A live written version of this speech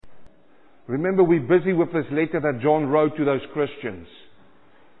Remember, we're busy with this letter that John wrote to those Christians.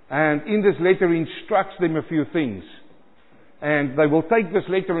 And in this letter, he instructs them a few things. And they will take this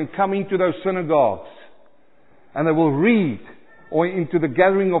letter and come into those synagogues. And they will read, or into the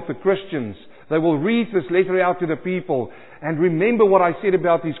gathering of the Christians. They will read this letter out to the people. And remember what I said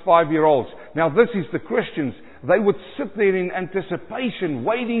about these 5-year-olds. Now this is the Christians. They would sit there in anticipation,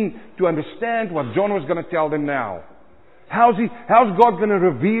 waiting to understand what John was going to tell them now. How's God going to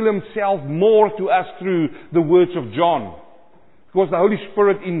reveal Himself more to us through the words of John? Because the Holy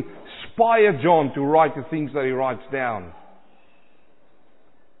Spirit inspired John to write the things that he writes down.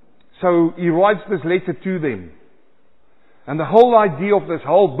 So he writes this letter to them. And the whole idea of this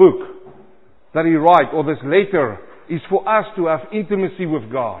whole book that he writes, or this letter, is for us to have intimacy with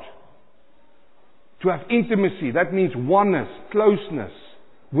God. To have intimacy, that means oneness, closeness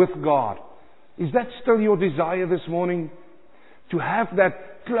with God. Is that still your desire this morning? To have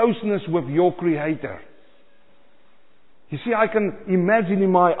that closeness with your Creator. You see, I can imagine in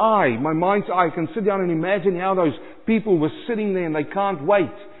my mind's eye, I can sit down and imagine how those people were sitting there and they can't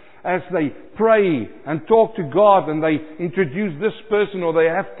wait as they pray and talk to God and they introduce this person or they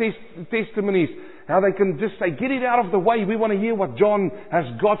have testimonies, how they can just say, get it out of the way. We want to hear what John has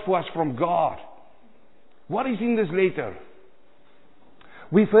got for us from God. What is in this letter?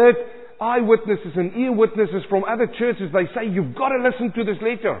 We've heard eyewitnesses and ear witnesses from other churches. They say, you've got to listen to this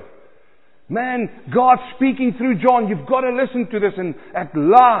letter. Man, God's speaking through John. You've got to listen to this. And at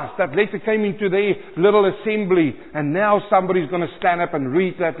last, that letter came into their little assembly. And now somebody's going to stand up and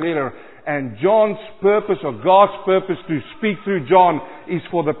read that letter. And John's purpose, or God's purpose to speak through John, is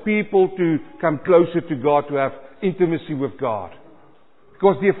for the people to come closer to God, to have intimacy with God.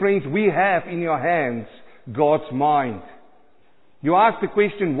 Because, dear friends, we have in your hands God's mind. You ask the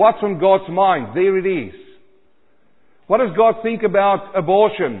question, what's on God's mind? There it is. What does God think about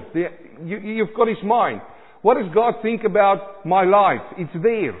abortion? You've got His mind. What does God think about my life? It's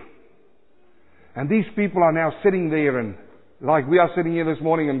there. And these people are now sitting there and, like we are sitting here this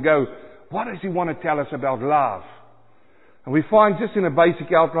morning, and go, what does He want to tell us about love? And we find just in a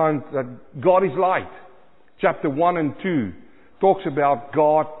basic outline that God is light. Chapter 1 and 2 talks about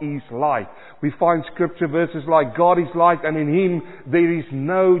God is light. We find scripture verses like, God is light and in Him there is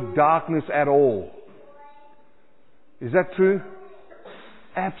no darkness at all. Is that true?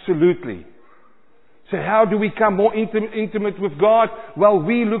 Absolutely. So how do we become more intimate with God? Well,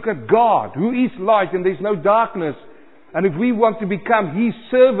 we look at God, who is light and there's no darkness. And if we want to become His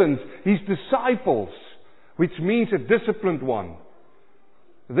servants, His disciples, which means a disciplined one,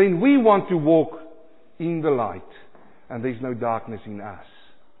 then we want to walk in the light and there's no darkness in us.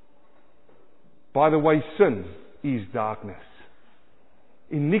 By the way, sin is darkness.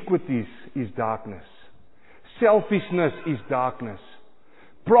 Iniquities is darkness. Selfishness is darkness.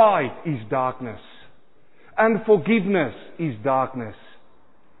 Pride is darkness. Unforgiveness is darkness.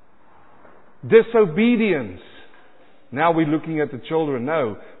 Disobedience. Now we're looking at the children.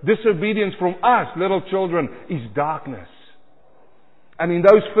 No. Disobedience from us, little children, is darkness. And in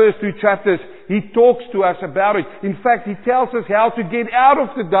those first 2 chapters, He talks to us about it. In fact, He tells us how to get out of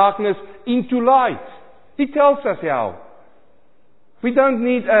the darkness into light. He tells us how. We don't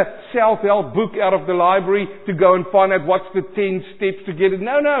need a self-help book out of the library to go and find out what's the 10 steps to get it.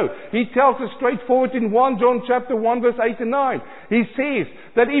 No. He tells us straightforward in 1 John chapter 1 verse 8 and 9. He says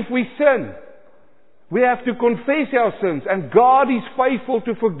that if we sin, we have to confess our sins, and God is faithful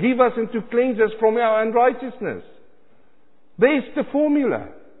to forgive us and to cleanse us from our unrighteousness. There's the formula.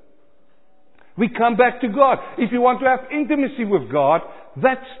 We come back to God. If you want to have intimacy with God,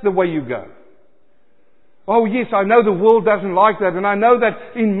 that's the way you go. Oh yes, I know the world doesn't like that, and I know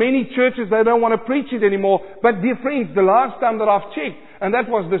that in many churches they don't want to preach it anymore. But dear friends, the last time that I've checked, and that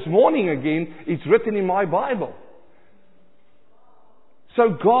was this morning again, it's written in my Bible.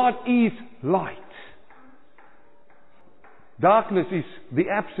 So God is light. Darkness is the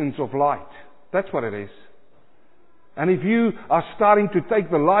absence of light. That's what it is. And if you are starting to take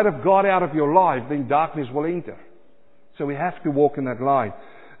the light of God out of your life, then darkness will enter. So we have to walk in that light.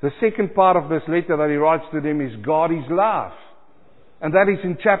 The second part of this letter that he writes to them is God is love. And that is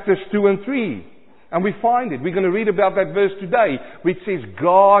in chapters 2 and 3. And we find it. We're going to read about that verse today, which says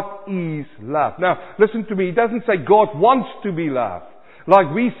God is love. Now, listen to me. It doesn't say God wants to be loved.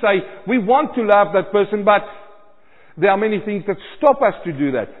 Like we say, we want to love that person, but there are many things that stop us to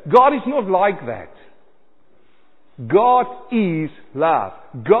do that. God is not like that. God is love.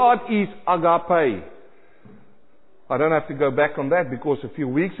 God is agape. I don't have to go back on that because a few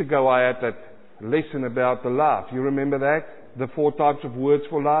weeks ago I had that lesson about the love. You remember that? The 4 types of words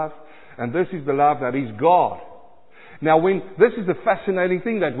for love. And this is the love that is God. Now, this is the fascinating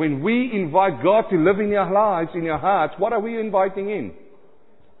thing, that when we invite God to live in your lives, in your hearts, what are we inviting in?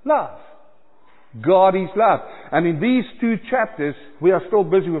 Love. God is love. And in these 2 chapters, we are still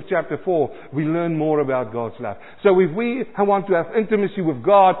busy with chapter 4, we learn more about God's love. So if we want to have intimacy with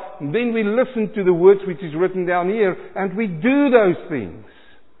God, then we listen to the words which is written down here, and we do those things.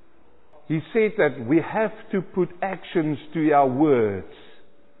 He said that we have to put actions to our words.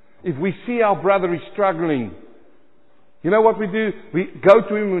 If we see our brother is struggling, you know what we do? We go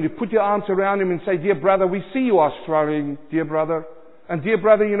to him and we put your arms around him and say, dear brother, we see you are struggling, dear brother. And dear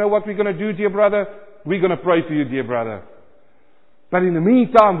brother, you know what we're going to do, dear brother? We're going to pray for you, dear brother. But in the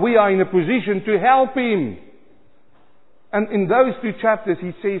meantime, we are in a position to help him. And in those 2 chapters,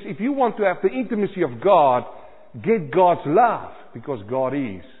 he says, if you want to have the intimacy of God, get God's love, because God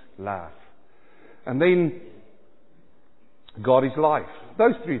is love. And then, God is life.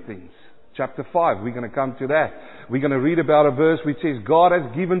 Those 3 things. Chapter 5, we're going to come to that. We're going to read about a verse which says, God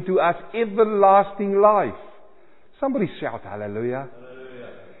has given to us everlasting life. Somebody shout hallelujah. Hallelujah.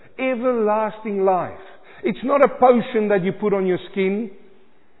 Everlasting life. It's not a potion that you put on your skin.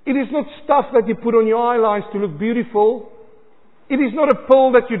 It is not stuff that you put on your eyelines to look beautiful. It is not a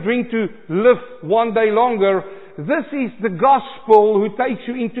pill that you drink to live one day longer. This is the gospel who takes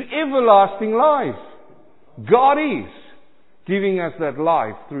you into everlasting life. God is giving us that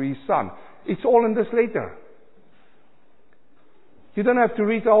life through His Son. It's all in this letter. You don't have to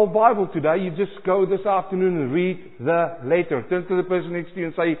read the whole Bible today. You just go this afternoon and read the letter. Turn to the person next to you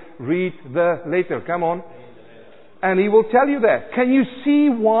and say, read the letter. Come on. And he will tell you that. Can you see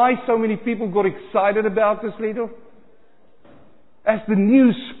why so many people got excited about this letter? As the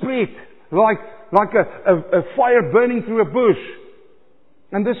news spread, like a fire burning through a bush.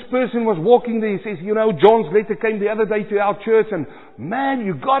 And this person was walking there. He says, you know, John's letter came the other day to our church, and man,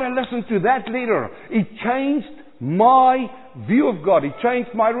 you got to listen to that letter. It changed my view of God. It changed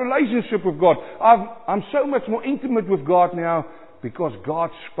my relationship with God. I'm so much more intimate with God now because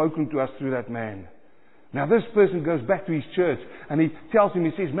God's spoken to us through that man. Now this person goes back to his church and he tells him,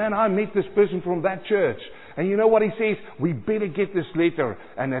 he says, man, I met this person from that church. And you know what he says? We better get this letter.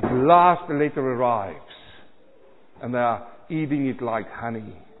 And at last the letter arrives. And they are eating it like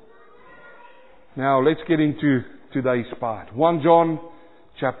honey. Now let's get into today's part. 1 John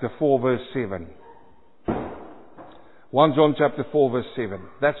chapter 4 verse 7. 1 John chapter 4 verse 7.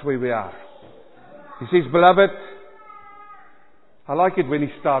 That's where we are. He says, beloved, I like it when he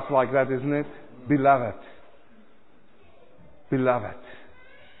starts like that, isn't it? Beloved. Beloved.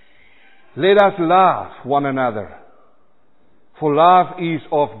 Let us love one another. For love is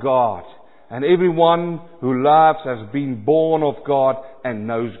of God. And everyone who loves has been born of God and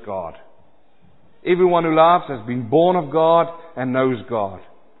knows God. Everyone who loves has been born of God and knows God.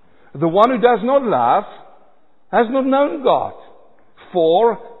 The one who does not love has not known God.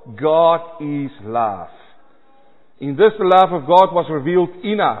 For God is love. In this the love of God was revealed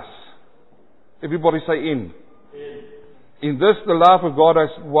in us. Everybody say in. In this the love of God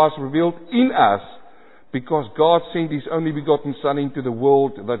was revealed in us, because God sent His only begotten Son into the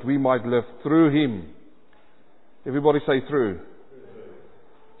world that we might live through Him. Everybody say through.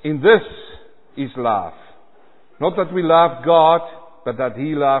 In this is love. Not that we loved God, but that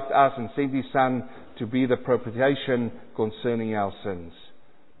He loved us and sent His Son to be the propitiation concerning our sins.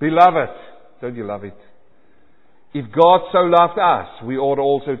 Beloved, don't you love it? If God so loved us, we ought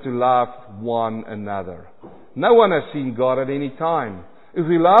also to love one another. No one has seen God at any time. If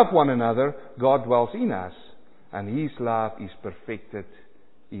we love one another, God dwells in us, and His love is perfected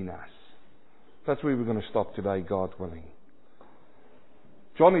in us. That's where we're going to stop today, God willing.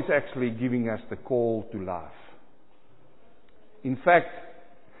 John is actually giving us the call to love. In fact,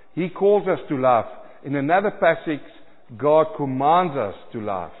 he calls us to love. In another passage, God commands us to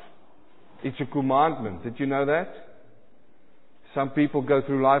love. It's a commandment. Did you know that? Some people go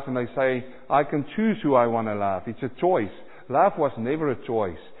through life and they say, I can choose who I want to love. It's a choice. Love was never a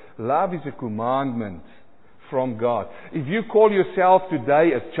choice. Love is a commandment from God. If you call yourself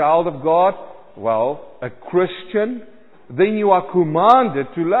today a child of God, well, a Christian, then you are commanded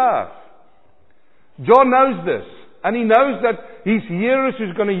to love. John knows this. And he knows that his hearers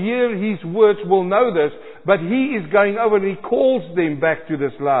who's going to hear his words will know this. But he is going over and he calls them back to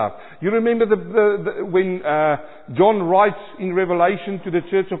this love. You remember when John writes in Revelation to the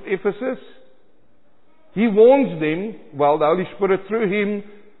church of Ephesus? He warns them, well, the Holy Spirit through him,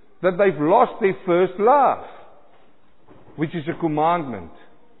 that they've lost their first love, which is a commandment.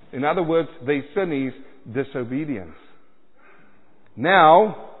 In other words, their sin is disobedience.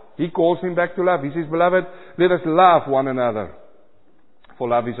 Now, he calls him back to love. He says, beloved, let us love one another. For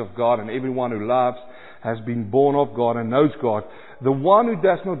love is of God, and everyone who loves has been born of God and knows God. The one who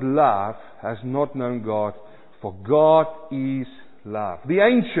does not love has not known God, for God is love. The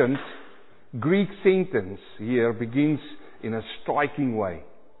ancient Greek sentence here begins in a striking way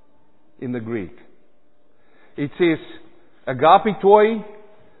in the Greek. It says, agapitoi,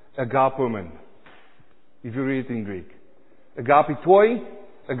 agapomon. If you read it in Greek. Agapitoi,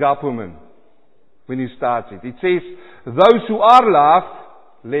 agapomon. When you start it. It says, those who are loved,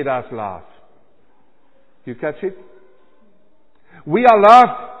 let us love. You catch it? We are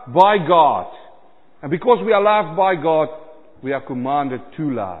loved by God. And because we are loved by God, we are commanded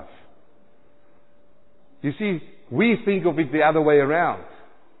to love. You see, we think of it the other way around.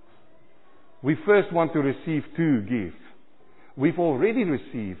 We first want to receive to give. We've already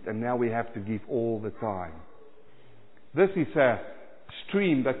received and now we have to give all the time. This is a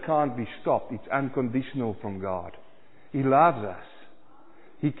stream that can't be stopped. It's unconditional from God. He loves us.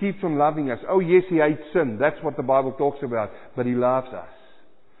 He keeps on loving us. Oh yes, He hates sin. That's what the Bible talks about. But He loves us.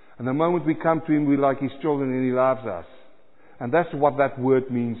 And the moment we come to Him, we're like His children and He loves us. And that's what that word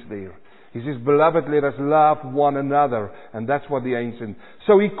means there. He says, beloved, let us love one another. And that's what the ancient.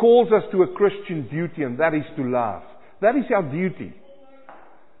 So He calls us to a Christian duty, and that is to love. That is our duty.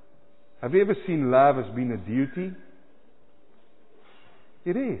 Have you ever seen love as being a duty?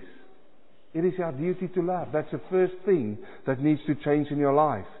 It is. It is our duty to love. That's the first thing that needs to change in your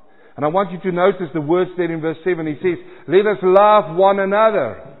life. And I want you to notice the words there in verse 7. He says, let us love one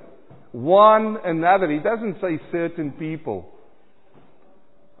another. One another. He doesn't say certain people.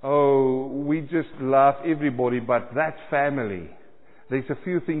 Oh, we just love everybody, but that family. There's a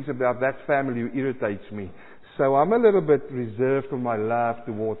few things about that family who irritates me. So I'm a little bit reserved on my love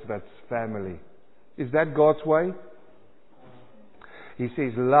towards that family. Is that God's way? He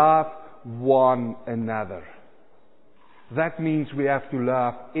says, love one another. That means we have to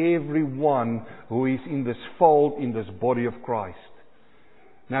love everyone who is in this fold, in this body of Christ.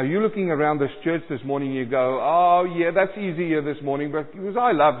 Now, you're looking around this church this morning, you go, oh yeah, that's easy here this morning, but because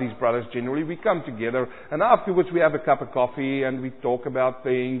I love these brothers generally, we come together, and afterwards we have a cup of coffee, and we talk about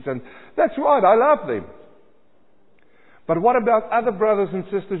things, and that's right, I love them. But what about other brothers and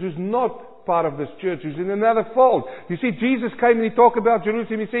sisters who's not part of this church, who's in another fold? You see, Jesus came and He talked about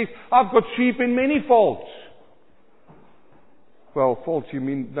Jerusalem, He says, I've got sheep in many folds. Well, folds, you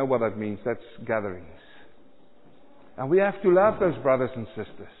know what that means, that's gatherings. And we have to love those brothers and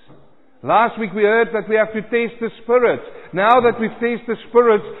sisters. Last week we heard that we have to taste the spirits. Now that we've tasted the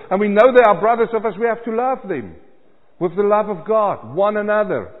spirits and we know they are brothers of us, we have to love them with the love of God, one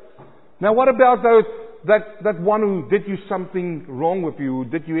another. Now what about those that one who did you something wrong with you, who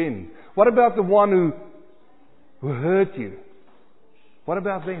did you in? What about the one who hurt you? What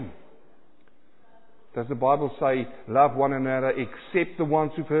about them? Does the Bible say love one another except the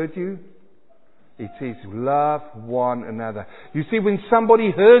ones who've hurt you? It says, love one another. You see, when somebody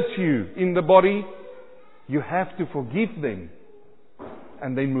hurts you in the body, you have to forgive them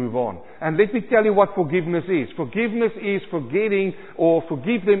and then move on. And let me tell you what forgiveness is. Forgiveness is forgetting or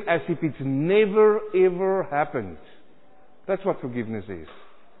forgive them as if it's never ever happened. That's what forgiveness is.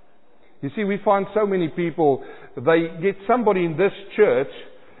 You see, we find so many people, they get somebody in this church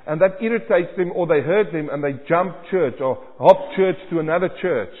and that irritates them or they hurt them and they jump church or hop church to another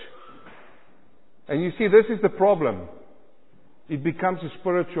church. And you see, this is the problem. It becomes a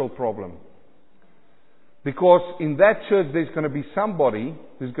spiritual problem. Because in that church there's going to be somebody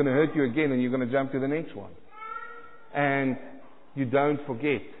who's going to hurt you again and you're going to jump to the next one. And you don't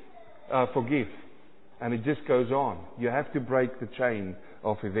forgive. And it just goes on. You have to break the chain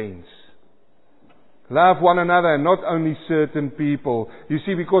of events. Love one another and not only certain people. You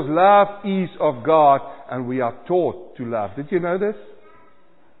see, because love is of God and we are taught to love. Did you know this?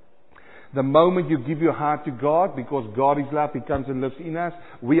 The moment you give your heart to God, because God is love, He comes and lives in us,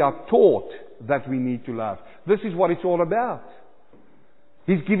 we are taught that we need to love. This is what it's all about.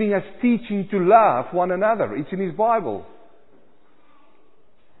 He's giving us teaching to love one another. It's in His Bible.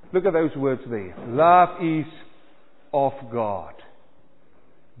 Look at those words there. Love is of God.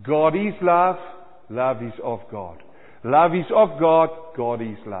 God is love. Love is of God. Love is of God. God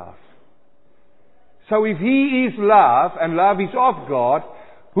is love. So if He is love and love is of God,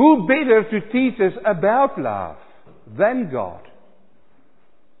 who better to teach us about love than God?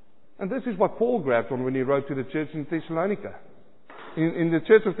 And this is what Paul grabbed on when he wrote to the church in Thessalonica. In the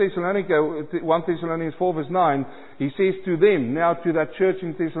church of Thessalonica, 1 Thessalonians 4 verse 9, he says to them, now to that church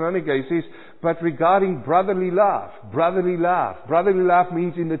in Thessalonica, he says, but regarding brotherly love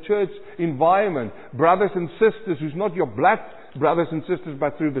means in the church environment, brothers and sisters who's not your blood brothers and sisters,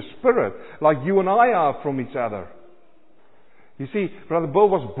 but through the Spirit, like you and I are from each other. You see, Brother Bill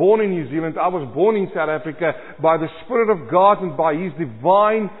was born in New Zealand. I was born in South Africa. By the Spirit of God and by His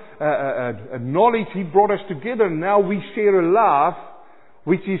divine knowledge, He brought us together. Now we share a love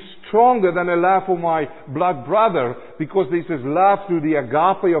which is stronger than a love for my blood brother, because there's this love through the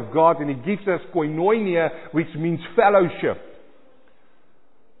agape of God, and He gives us koinonia, which means fellowship.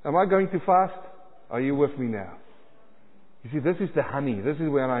 Am I going too fast? Are you with me now? You see, this is the honey. This is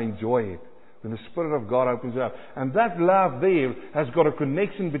where I enjoy it. When the Spirit of God opens up. And that love there has got a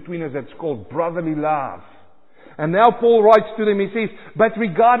connection between us that's called brotherly love. And now Paul writes to them, he says, but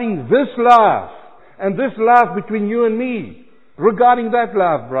regarding this love, and this love between you and me, regarding that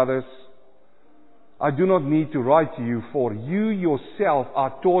love, brothers, I do not need to write to you, for you yourself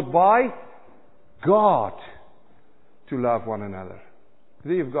are taught by God to love one another.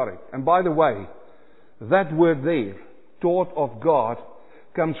 There you've got it. And by the way, that word there, taught of God,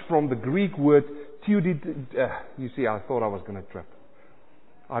 comes from the Greek word you see, I thought I was going to trip.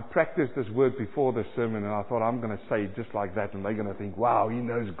 I practiced this word before the sermon, and I thought I'm going to say it just like that, and they're going to think, wow, he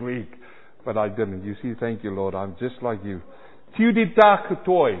knows Greek. But I didn't. You see, thank you, Lord. I'm just like you.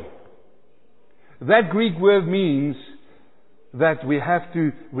 Theoditakotoi. That Greek word means that we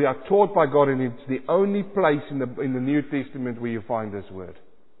are taught by God, and it's the only place in the New Testament where you find this word.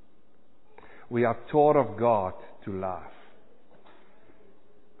 We are taught of God to love.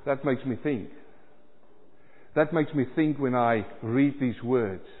 That makes me think. That makes me think when I read these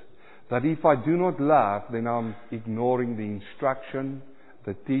words, that if I do not love, then I'm ignoring the instruction,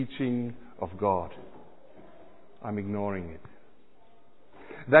 the teaching of God. I'm ignoring it.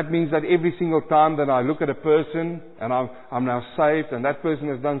 That means that every single time that I look at a person, and I'm now saved, and that person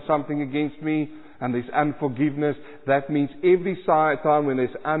has done something against me, and there's unforgiveness, that means every time when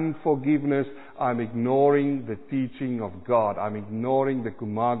there's unforgiveness, I'm ignoring the teaching of God. I'm ignoring the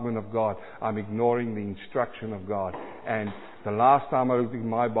commandment of God. I'm ignoring the instruction of God. And the last time I looked in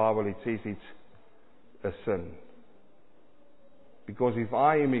my Bible, it says it's a sin. Because if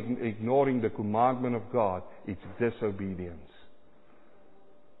I am ignoring the commandment of God, it's disobedience.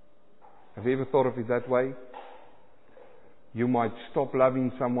 Have you ever thought of it that way? You might stop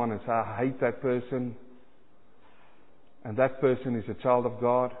loving someone and say, I hate that person. And that person is a child of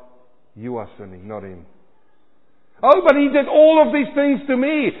God. You are sinning, not him. Oh, but he did all of these things to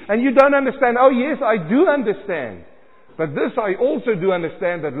me. And you don't understand. Oh, yes, I do understand. But this I also do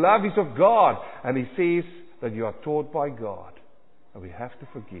understand, that love is of God. And He says that you are taught by God. And we have to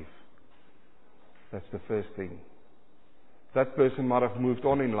forgive. That's the first thing. That person might have moved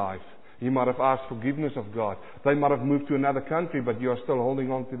on in life. You might have asked forgiveness of God. They might have moved to another country, but you are still holding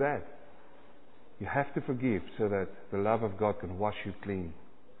on to that. You have to forgive so that the love of God can wash you clean.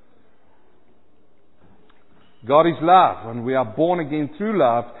 God is love, and we are born again through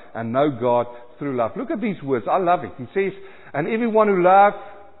love and know God through love. Look at these words. I love it. He says, and everyone who loves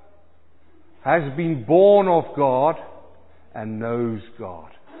has been born of God and knows God.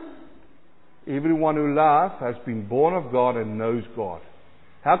 Everyone who loves has been born of God and knows God.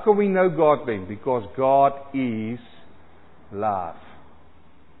 How can we know God then? Because God is love.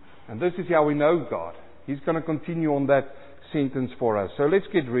 And this is how we know God. He's going to continue on that sentence for us. So let's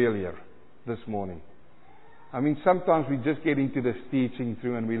get real here this morning. I mean, sometimes we just get into this teaching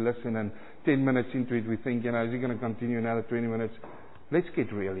through and we listen, and 10 minutes into it we think, is he going to continue another 20 minutes? Let's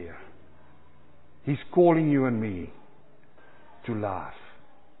get real here. He's calling you and me to love.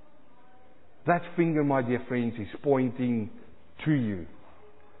 That finger, my dear friends, is pointing to you,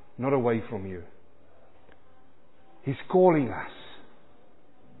 not away from you. He's calling us.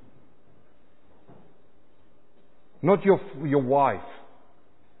 Not your wife,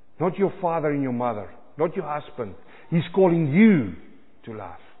 not your father and your mother, not your husband. He's calling you to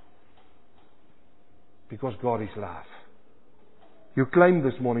love. Because God is love. You claim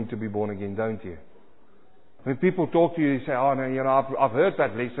this morning to be born again, don't you? When people talk to you, they say, oh no, I've heard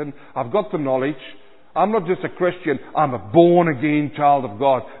that lesson. I've got the knowledge. I'm not just a Christian. I'm a born again child of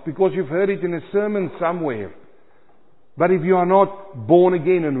God. Because you've heard it in a sermon somewhere. But if you are not born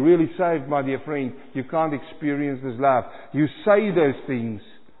again and really saved, my dear friend, you can't experience this love. You say those things.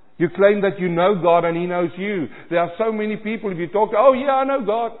 You claim that you know God and He knows you. There are so many people, if you talk to, oh yeah, I know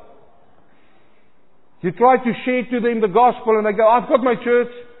God. You try to share to them the gospel and they go, I've got my church.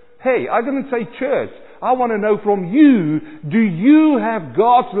 Hey, I didn't say church. I want to know from you, do you have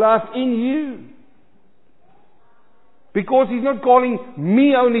God's love in you? Because He's not calling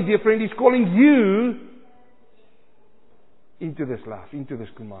me only, dear friend. He's calling you into this love, into this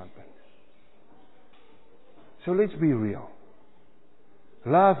commandment. So let's be real.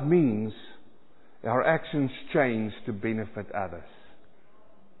 Love means our actions change to benefit others.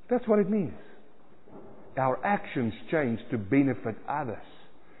 That's what it means. our actions change to benefit others.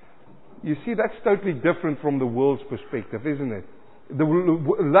 You see, that's totally different from the world's perspective, isn't it?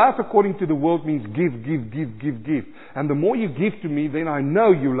 Love according to the world means give, give, give, give, give. And the more you give to me, then I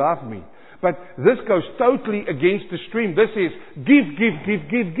know you love me. But this goes totally against the stream. This is give, give, give,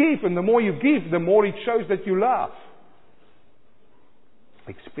 give, give. And the more you give, the more it shows that you love.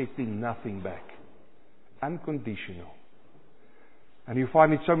 Expecting nothing back. Unconditional. And you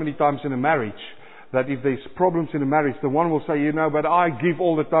find it so many times in a marriage that if there's problems in a marriage, the one will say, but I give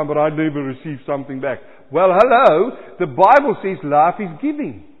all the time, but I never receive something back. Well, hello, the Bible says love is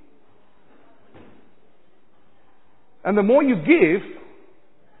giving. And the more you give,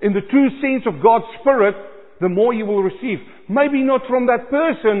 in the true sense of God's Spirit, the more you will receive. Maybe not from that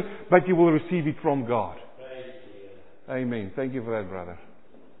person, but you will receive it from God. Amen. Thank you for that, brother.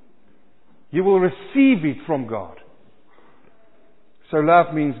 You will receive it from God. So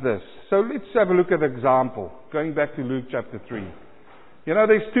love means this. So let's have a look at an example. Going back to Luke chapter 3.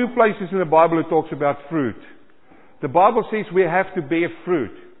 There's two places in the Bible it talks about fruit. The Bible says we have to bear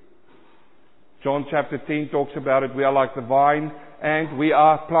fruit. John chapter 10 talks about it. We are like the vine and we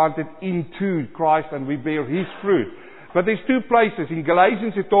are planted into Christ and we bear His fruit. But there's two places. In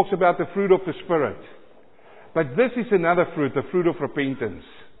Galatians it talks about the fruit of the Spirit. But this is another fruit, the fruit of repentance.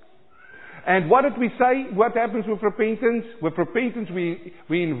 And what did we say? What happens with repentance? With repentance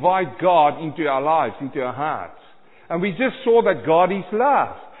we invite God into our lives, into our hearts. And we just saw that God is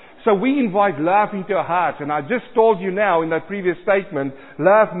love. So we invite love into our hearts. And I just told you now in that previous statement,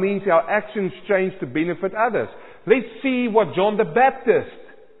 love means our actions change to benefit others. Let's see what John the Baptist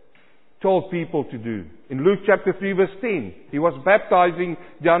told people to do. In Luke chapter 3 verse 10, he was baptizing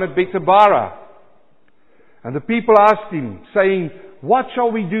down at Bethabara. And the people asked him, saying, what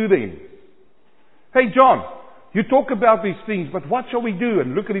shall we do then? Hey John, you talk about these things, but what shall we do?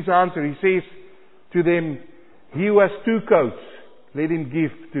 And look at his answer. He says to them, he who has 2 coats, let him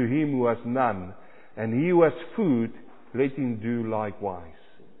give to him who has none. And he who has food, let him do likewise.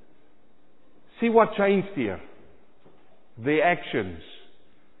 See what changed here? Their actions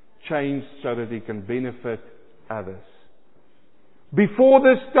changed so that they can benefit others. Before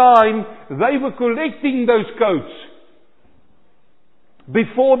this time, they were collecting those coats.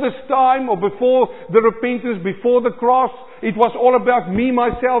 Before this time, or before the repentance, before the cross, it was all about me,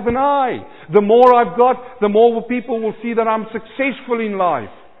 myself, and I. The more I've got, the more people will see that I'm successful in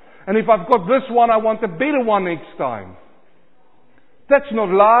life. And if I've got this one, I want a better one next time. That's not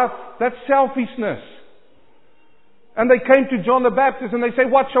love, that's selfishness. And they came to John the Baptist and they say,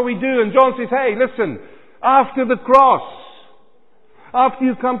 what shall we do? And John says, hey, listen, after the cross, after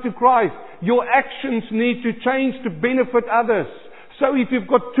you come to Christ, your actions need to change to benefit others. So if you've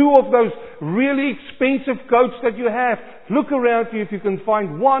got 2 of those really expensive coats that you have, look around you if you can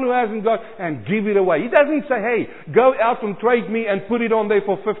find one who hasn't got and give it away. He doesn't say, hey, go out and trade me and put it on there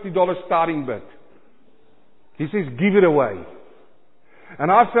for $50 starting bid. He says, give it away.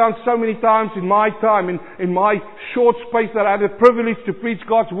 And I've found so many times in my time, in my short space that I had the privilege to preach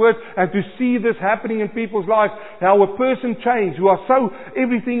God's Word and to see this happening in people's lives, how a person changes, who are so,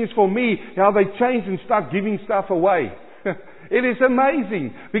 everything is for me, how they change and start giving stuff away. It is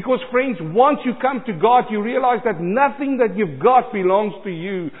amazing. Because friends, once you come to God, you realize that nothing that you've got belongs to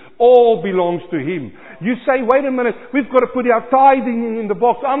you. All belongs to Him. You say, wait a minute, we've got to put our tithing in the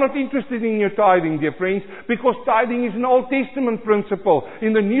box. I'm not interested in your tithing, dear friends, because tithing is an Old Testament principle.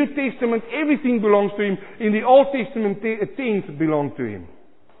 In the New Testament, everything belongs to Him. In the Old Testament, a tenth belonged to Him.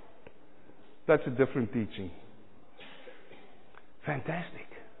 That's a different teaching.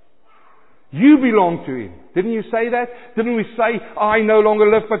 Fantastic. You belong to Him. Didn't you say that? Didn't we say, I no longer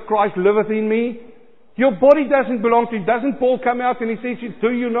live, but Christ liveth in me? Your body doesn't belong to Him. Doesn't Paul come out and he says,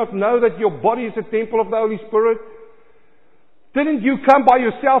 do you not know that your body is a temple of the Holy Spirit? Didn't you come by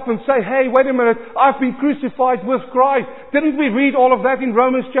yourself and say, hey, wait a minute, I've been crucified with Christ? Didn't we read all of that in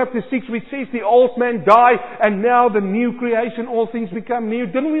Romans chapter 6, which says the old man died and now the new creation, all things become new?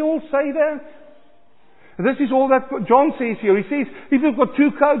 Didn't we all say that? This is all that John says here. He says, if you've got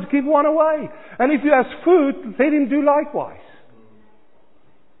 2 coats, give one away. And if you have food, let him do likewise.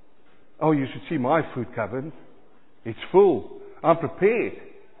 Oh, you should see my food cupboard. It's full. I'm prepared.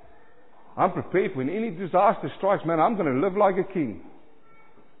 I'm prepared. When any disaster strikes, man, I'm going to live like a king.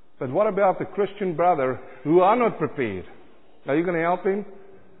 But what about the Christian brother who are not prepared? Are you going to help him?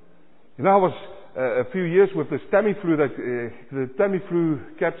 I was a few years with this Tamiflu, the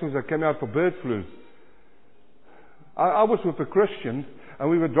Tamiflu capsules that came out for bird flu. I was with a Christian and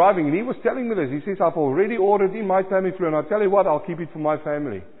we were driving and he was telling me this. He says, I've already ordered in my Tamiflu and I'll tell you what, I'll keep it for my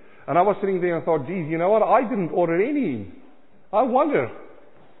family. And I was sitting there and thought, geez, you know what? I didn't order any. I wonder.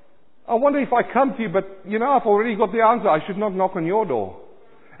 I wonder if I come to you, but I've already got the answer. I should not knock on your door.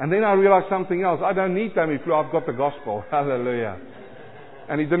 And then I realized something else. I don't need Tammy Flu. I've got the gospel. Hallelujah.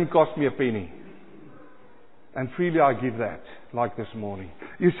 And it didn't cost me a penny. And freely I give that, like this morning.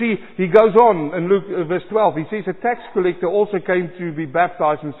 You see, he goes on in Luke verse 12. He says, a tax collector also came to be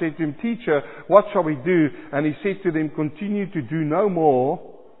baptized and said to him, Teacher, what shall we do? And he said to them, continue to do no more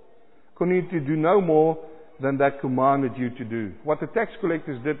than that commanded you to do. What the tax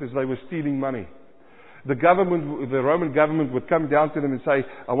collectors did is they were stealing money. The Roman government would come down to them and say,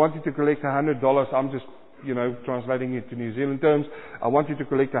 I want you to collect $100. I'm just, translating it to New Zealand terms. I want you to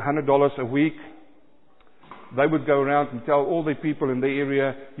collect $100 a week. They would go around and tell all the people in the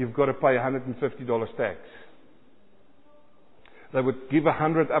area, you've got to pay $150 tax. They would give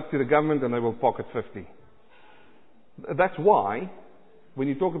 100 up to the government and they will pocket 50. That's why, when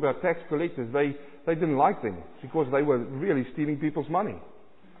you talk about tax collectors, they didn't like them because they were really stealing people's money.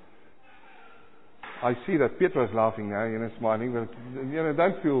 I see that Petra's laughing now, smiling, but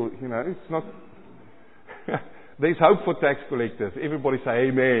don't feel, it's not. There's hope for tax collectors. Everybody say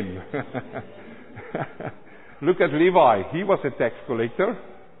amen. Look at Levi. He was a tax collector,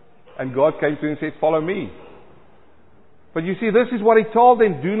 and God came to him and said, follow me. But you see, this is what he told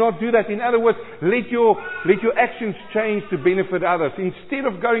them. Do not do that. In other words, let your actions change to benefit others. Instead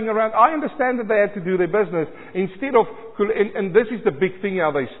of going around, I understand that they had to do their business. Instead of, and this is the big thing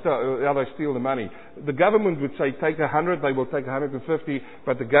how they steal the money. The government would say, take 100, they will take 150,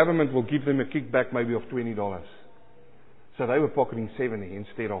 but the government will give them a kickback maybe of $20. So they were pocketing 70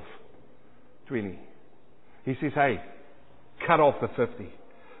 instead of 20. He says, hey, cut off the 50.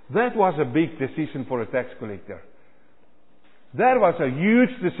 That was a big decision for a tax collector. That was a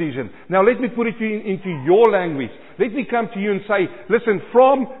huge decision. Now let me put it into your language. Let me come to you and say, listen,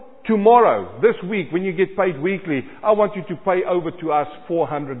 from tomorrow, this week, when you get paid weekly, I want you to pay over to us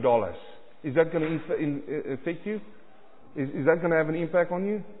 $400. Is that going to affect you? Is that going to have an impact on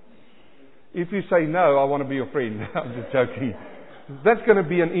you? If you say no, I want to be your friend. I'm just joking. That's going to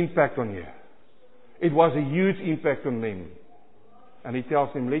be an impact on you. It was a huge impact on them. And he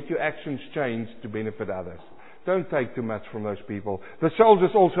tells them, let your actions change to benefit others. Don't take too much from those people. The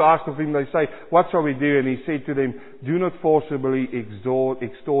soldiers also asked of him, they say, what shall we do? And he said to them, do not forcibly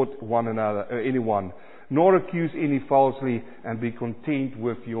extort one another, anyone, nor accuse any falsely, and be content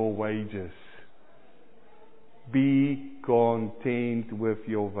with your wages. Be content with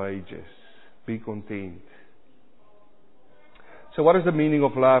your wages. Be content. So what is the meaning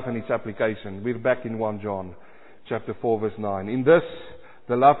of love and its application? We're back in 1 John chapter 4 verse 9. In this,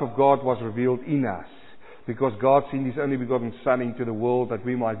 the love of God was revealed in us, because God sent His only begotten Son into the world that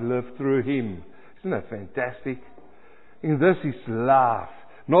we might live through Him. Isn't that fantastic? In this is love.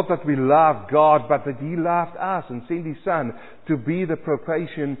 Not that we love God, but that He loved us and sent His Son to be the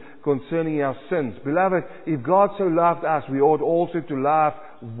propitiation concerning our sins. Beloved, if God so loved us, we ought also to love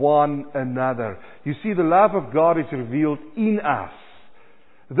one another. You see, the love of God is revealed in us.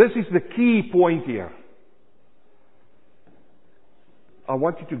 This is the key point here. I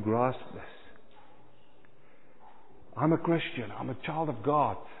want you to grasp this. I'm a Christian. I'm a child of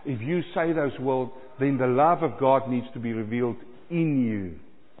God. If you say those words, then the love of God needs to be revealed in you.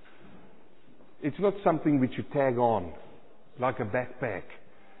 It's not something which you tag on, like a backpack.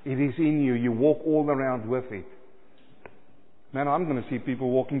 It is in you. You walk all around with it. Man, I'm going to see people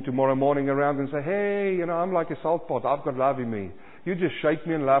walking tomorrow morning around and say, hey, I'm like a salt pot. I've got love in me. You just shake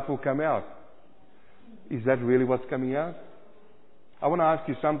me and love will come out. Is that really what's coming out? I want to ask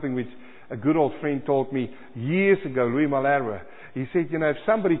you something which a good old friend told me years ago, Louis Malara. He said, if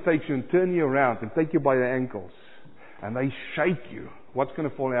somebody takes you and turn you around and take you by the ankles and they shake you, what's going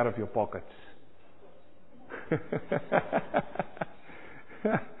to fall out of your pockets?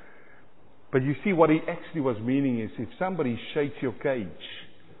 But you see, what he actually was meaning is, if somebody shakes your cage,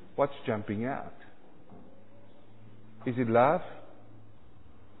 what's jumping out? Is it love?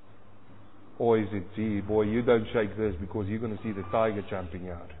 Or is it, gee, boy, you don't shake this because you're going to see the tiger jumping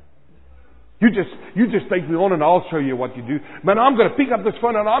out. You just take me on and I'll show you what you do. Man, I'm going to pick up this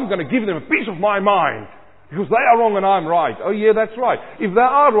phone and I'm going to give them a piece of my mind. Because they are wrong and I'm right. Oh yeah, that's right. If they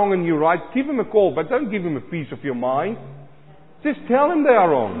are wrong and you're right, give them a call, but don't give them a piece of your mind. Just tell them they are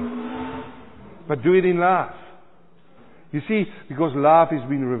wrong. But do it in love. You see, because love has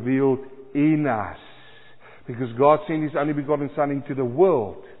been revealed in us. Because God sent His only begotten Son into the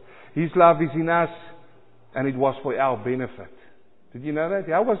world. His love is in us, and it was for our benefit. Did you know that?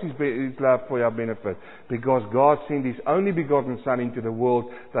 How was His love for our benefit? Because God sent His only begotten Son into the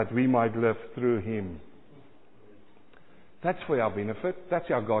world that we might live through Him. That's for our benefit. That's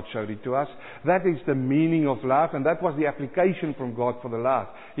how God showed it to us. That is the meaning of love, and that was the application from God for the love.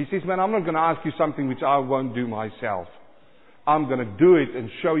 He says, man, I'm not going to ask you something which I won't do myself. I'm going to do it and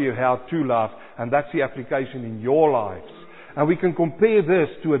show you how to love, and that's the application in your lives. And we can compare this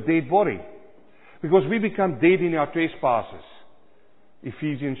to a dead body, because we become dead in our trespasses.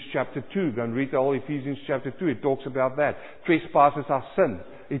 Ephesians chapter 2. Go and read the whole Ephesians chapter 2. It talks about that. Trespasses are sin.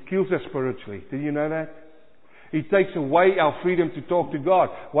 It kills us spiritually. Did you know that? It takes away our freedom to talk to God.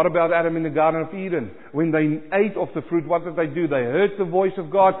 What about Adam in the Garden of Eden? When they ate of the fruit, what did they do? They heard the voice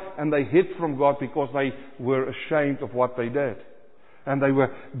of God and they hid from God because they were ashamed of what they did. And they were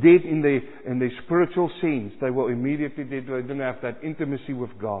dead in their spiritual sense. They were immediately dead. They didn't have that intimacy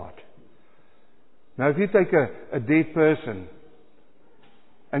with God. Now if you take a dead person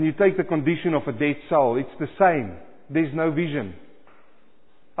and you take the condition of a dead soul, it's the same. There's no vision.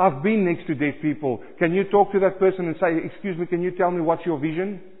 I've been next to dead people. Can you talk to that person and say, excuse me, can you tell me what's your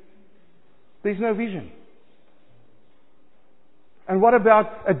vision? There's no vision. And what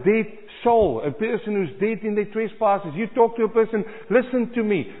about a dead soul? A person who's dead in their trespasses. You talk to a person, listen to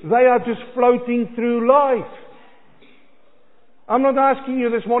me. They are just floating through life. I'm not asking you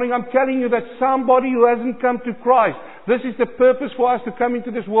this morning. I'm telling you that somebody who hasn't come to Christ, this is the purpose for us to come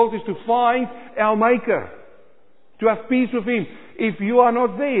into this world, is to find our Maker. To have peace with Him. If you are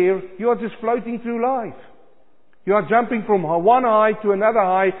not there, you are just floating through life. You are jumping from one high to another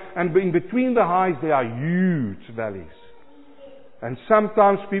high, and in between the highs there are huge valleys. And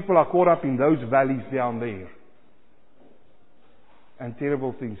sometimes people are caught up in those valleys down there. And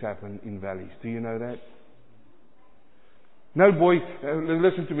terrible things happen in valleys. Do you know that? No, boy,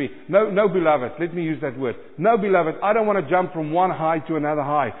 listen to me. No, beloved, let me use that word. No, beloved, I don't want to jump from one high to another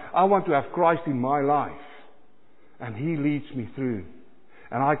high. I want to have Christ in my life. And He leads me through.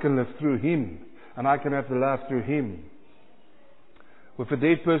 And I can live through Him. And I can have the love through Him. With a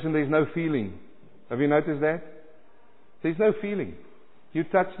dead person, there's no feeling. Have you noticed that? There's no feeling. You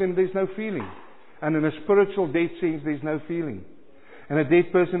touch them, there's no feeling. And in a spiritual dead sense, there's no feeling. In a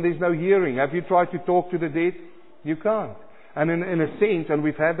dead person, there's no hearing. Have you tried to talk to the dead? You can't. And in a sense, and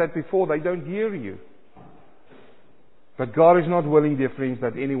we've had that before, they don't hear you. But God is not willing, dear friends,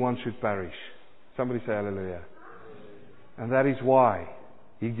 that anyone should perish. Somebody say hallelujah. And that is why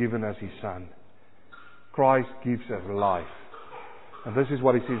He's given us His Son. Christ gives us life. And this is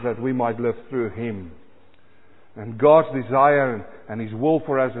what He says, that we might live through Him. And God's desire and His will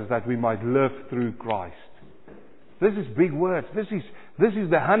for us is that we might live through Christ. This is big words. This is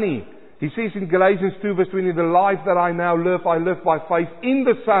the honey. He says in Galatians 2 verse 20, the life that I now live, I live by faith in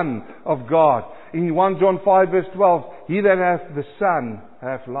the Son of God. In 1 John 5 verse 12, he that hath the Son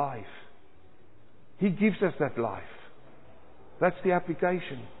hath life. He gives us that life. That's the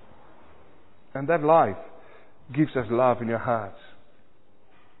application. And that life gives us love in your hearts.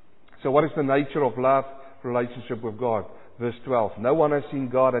 So what is the nature of love? Relationship with God. Verse 12. No one has seen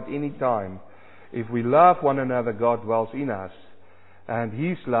God at any time. If we love one another, God dwells in us. And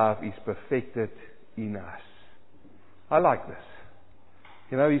His love is perfected in us. I like this.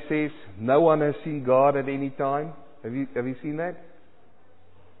 You know, He says, no one has seen God at any time. Have you seen that?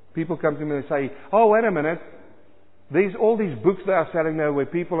 People come to me and say, oh, wait a minute. There's all these books they are selling now where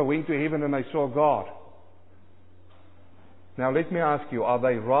people went to heaven and they saw God. Now let me ask you, are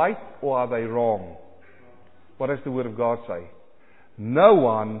they right or are they wrong? What does the Word of God say? No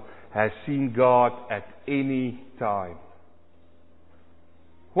one has seen God at any time.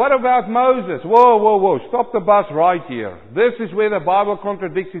 What about Moses? Whoa. Stop the bus right here. This is where the Bible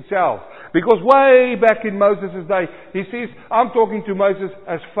contradicts itself. Because way back in Moses' day, he says, I'm talking to Moses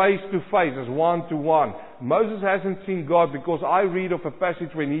as face to face, as one to one. Moses hasn't seen God because I read of a passage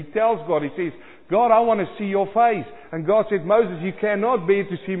when he tells God, he says, God, I want to see your face. And God said, Moses, you cannot bear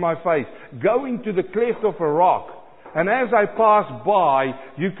to see my face. Go into the cleft of a rock. And as I pass by,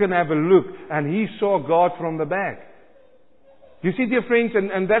 you can have a look. And he saw God from the back. You see, dear friends,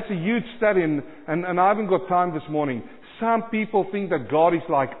 and that's a huge study, and I haven't got time this morning. Some people think that God is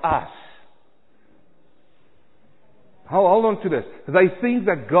like us. Hold on to this. They think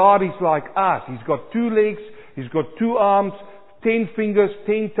that God is like us. He's got 2 legs, He's got 2 arms, 10 fingers,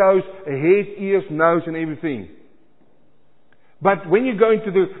 10 toes, a head, ears, nose, and everything. But when you go into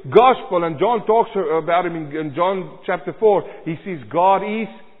the Gospel, and John talks about Him in John chapter 4, he says God is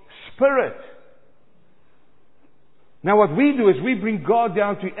Spirit. Now what we do is we bring God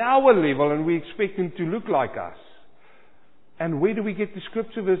down to our level and we expect Him to look like us. And where do we get the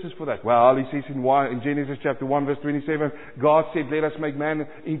scripture verses for that? Well, He says in Genesis chapter 1 verse 27, God said, let us make man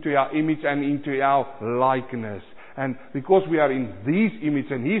into our image and into our likeness. And because we are in His image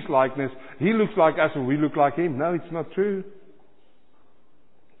and His likeness, He looks like us and we look like Him. No, it's not true.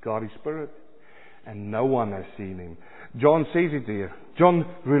 God is Spirit. And no one has seen Him. John says it here. John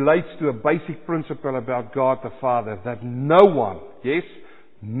relates to a basic principle about God the Father, that no one, yes,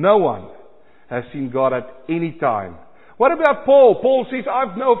 no one has seen God at any time. What about Paul? Paul says,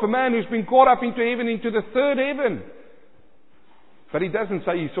 I know of a man who's been caught up into heaven, into the third heaven. But he doesn't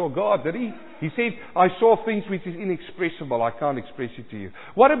say he saw God, did he? He said, I saw things which is inexpressible. I can't express it to you.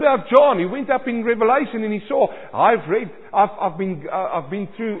 What about John? He went up in Revelation and he saw. I've been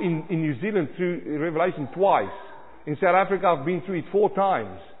through in New Zealand through Revelation twice. In South Africa, I've been through it 4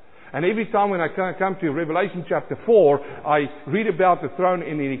 times. And every time when I come to Revelation chapter 4, I read about the throne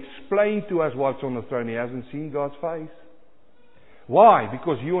and it explains to us what's on the throne. He hasn't seen God's face. Why?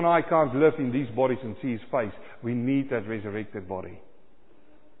 Because you and I can't live in these bodies and see His face. We need that resurrected body.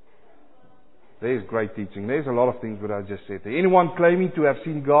 There's great teaching. There's a lot of things that I just said. Anyone claiming to have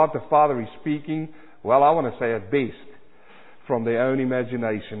seen God the Father is speaking, well, I want to say at best, from their own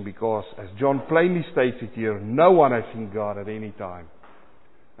imagination, because as John plainly states it here, no one has seen God at any time.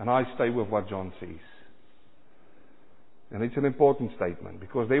 And I stay with what John says. And it's an important statement,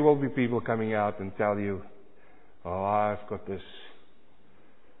 because there will be people coming out and tell you, oh, I've got this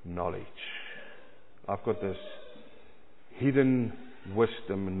knowledge. I've got this hidden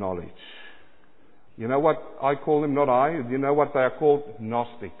wisdom and knowledge. You know what I call them? Not I. You know what they are called?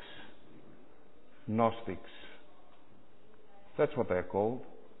 Gnostics. Gnostics. That's what they are called.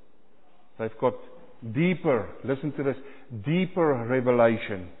 They've got deeper, listen to this, deeper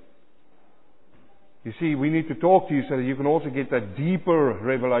revelation. You see, we need to talk to you so that you can also get that deeper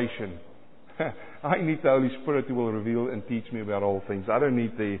revelation. I need the Holy Spirit who will reveal and teach me about all things. I don't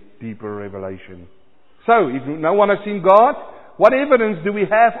need the deeper revelation. So, if no one has seen God, what evidence do we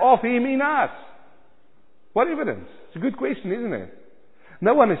have of Him in us? What evidence? It's a good question, isn't it?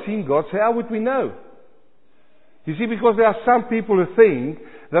 No one has seen God, so how would we know? You see, because there are some people who think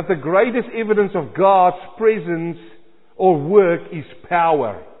that the greatest evidence of God's presence or work is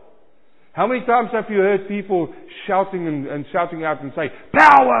power. How many times have you heard people shouting and shouting out and say,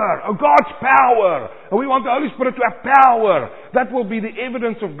 power! Oh, God's power! And we want the Holy Spirit to have power! That will be the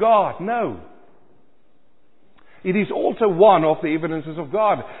evidence of God. No. It is also one of the evidences of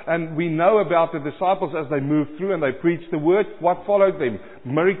God. And we know about the disciples as they moved through and they preached the Word. What followed them?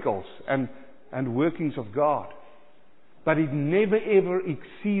 Miracles and workings of God. But it never ever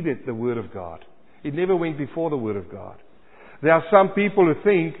exceeded the Word of God. It never went before the Word of God. There are some people who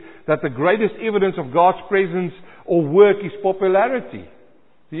think that the greatest evidence of God's presence or work is popularity.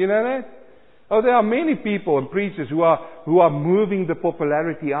 Do you know that? Oh, there are many people and preachers who are moving the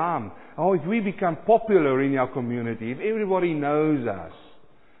popularity arm. Oh, if we become popular in our community, if everybody knows us,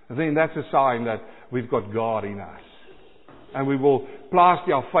 then that's a sign that we've got God in us. And we will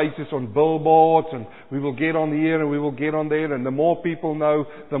plaster our faces on billboards, and we will get on here and we will get on there, and the more people know,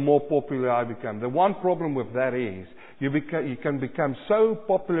 the more popular I become. The one problem with that is, you can become so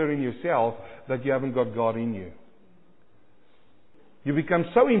popular in yourself that you haven't got God in you. You become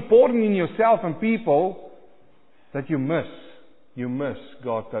so important in yourself and people that you miss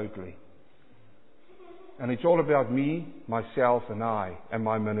God totally. And it's all about me, myself, and I, and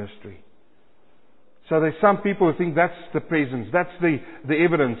my ministry. So there's some people who think that's the presence, that's the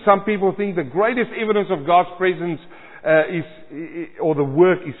evidence. Some people think the greatest evidence of God's presence or the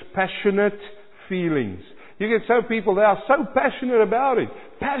work is passionate feelings. You get some people, they are so passionate about it.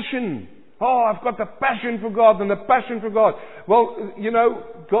 Passion. Oh, I've got the passion for God and the passion for God. Well, you know,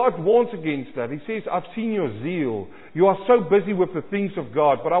 God warns against that. He says, I've seen your zeal. You are so busy with the things of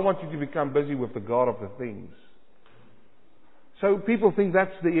God, but I want you to become busy with the God of the things. So people think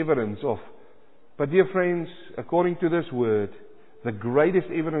that's the evidence of. But dear friends, according to this word, the greatest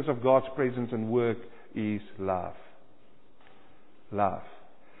evidence of God's presence and work is love. Love.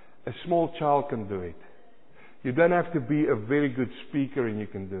 A small child can do it. You don't have to be a very good speaker and you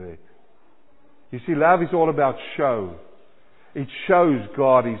can do it. You see, love is all about show. It shows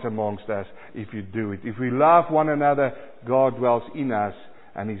God is amongst us if you do it. If we love one another, God dwells in us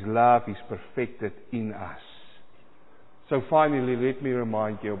and His love is perfected in us. So finally, let me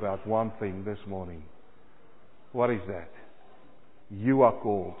remind you about one thing this morning. What is that? You are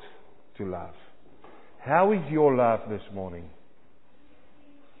called to love. How is your love this morning?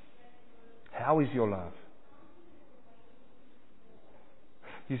 How is your love?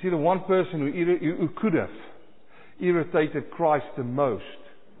 You see, the one person who could have irritated Christ the most,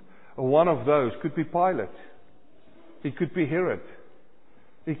 or one of those, could be Pilate. It could be Herod.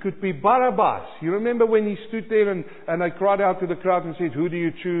 It could be Barabbas. You remember when he stood there and they cried out to the crowd and said, who do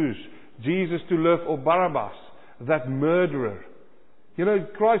you choose? Jesus to live or Barabbas? that murderer. You know,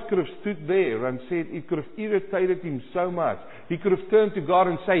 Christ could have stood there and said, it could have irritated him so much. He could have turned to God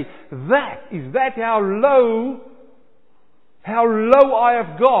and say, is that how low I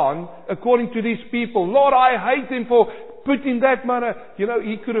have gone according to these people? Lord, I hate them for putting that manner. You know,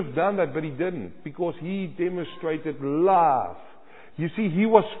 he could have done that, but he didn't, because he demonstrated love. You see, he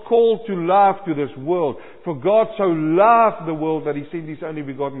was called to love to this world. For God so loved the world that he sent his only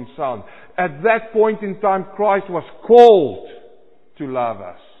begotten Son. At that point in time, Christ was called to love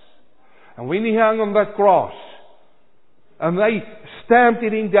us. And when he hung on that cross, and they stamped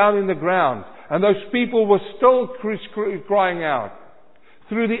it in down in the ground, and those people were still crying out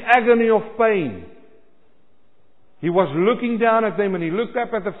through the agony of pain, he was looking down at them, and he looked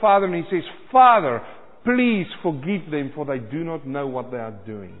up at the Father, and he says, Father, please forgive them, for they do not know what they are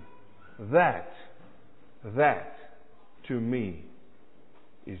doing. That to me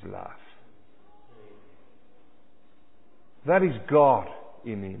is love. That is God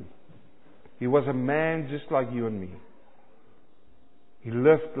in him. He was a man just like you and me. He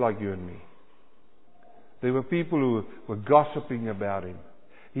lived like you and me. There were people who were gossiping about him.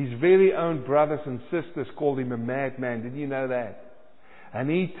 His very own brothers and sisters called him a madman. Did you know that? And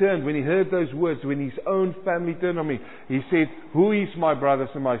he turned, when he heard those words, when his own family turned on me, he said, who is my brothers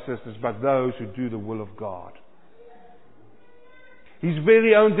and my sisters but those who do the will of God? His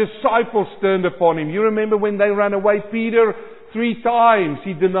very own disciples turned upon him. You remember when they ran away? Peter, 3 times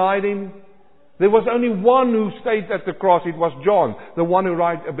he denied him. There was only one who stayed at the cross. It was John, the one who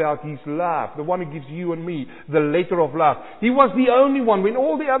writes about his love, the one who gives you and me the letter of love. He was the only one. When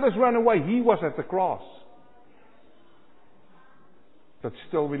all the others ran away, he was at the cross. But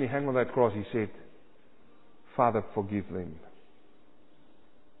still, when he hung on that cross, he said, Father, forgive them.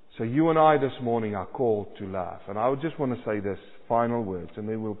 So you and I this morning are called to love. And I would just want to say this final words, and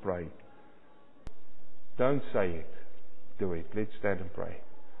then we'll pray. Don't say it. Do it. Let's stand and pray.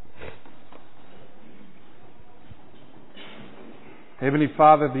 Heavenly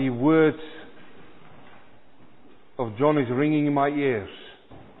Father, the words of John is ringing in my ears,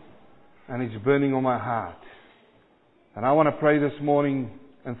 and it's burning on my heart. And I want to pray this morning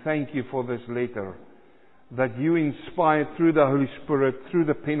and thank you for this letter that you inspired through the Holy Spirit, through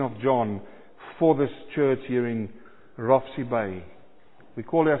the pen of John, for this church here in Rothsey Bay. We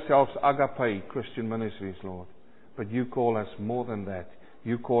call ourselves Agape Christian Ministries, Lord. But you call us more than that.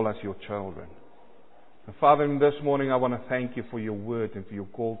 You call us your children. And Father, in this morning I want to thank you for your word and for your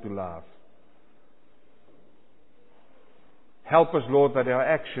call to love. Help us, Lord, that our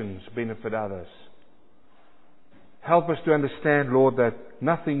actions benefit others. Help us to understand, Lord, that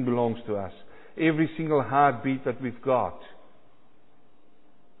nothing belongs to us. Every single heartbeat that we've got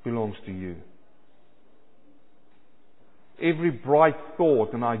belongs to you. Every bright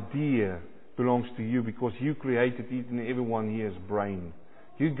thought and idea belongs to you, because you created each and every one here's brain.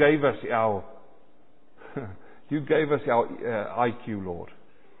 You gave us our IQ, Lord.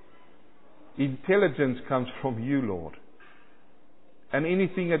 Intelligence comes from you, Lord. And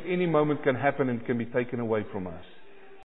anything at any moment can happen and can be taken away from us.